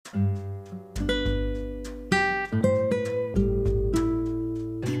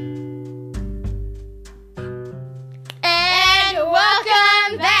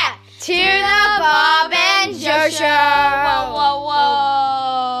to the Bob and Joe Show. Whoa, whoa,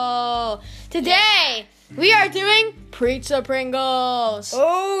 whoa. Today, we are doing Pizza Pringles.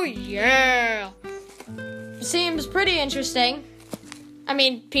 Oh, yeah. Seems pretty interesting. I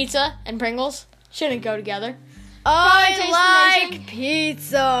mean, pizza and Pringles shouldn't go together. I like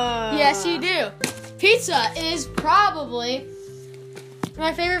pizza. Yes, you do. Pizza is probably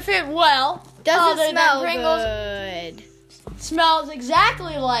my favorite food. Well, Doesn't other smell than Pringles, good. smells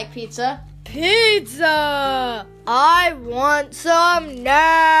exactly like pizza. Pizza. I want some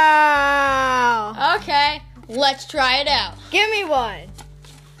now. Okay, let's try it out. Give me one.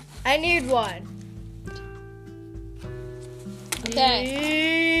 I need one.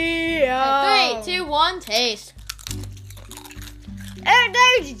 Okay. Yeah. 3, 2, 1, taste.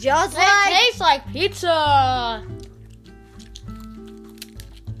 It tastes just It like tastes like pizza.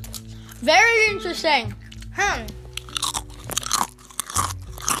 Very interesting.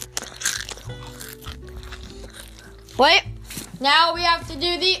 Wait, now we have to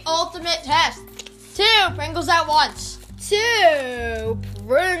do the ultimate test. 2 Pringles at once. 2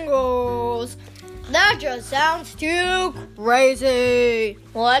 Pringles. That just sounds too crazy.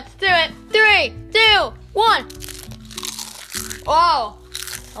 Let's do it. 3, 2, 1. Oh.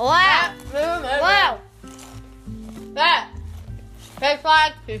 Wow. Wow. That tastes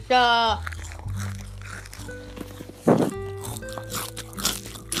like pizza.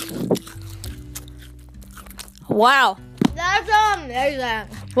 Wow. That's amazing.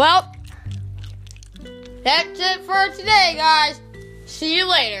 Well, that's it for today, guys. See you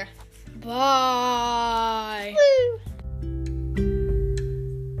later. Bye. Woo.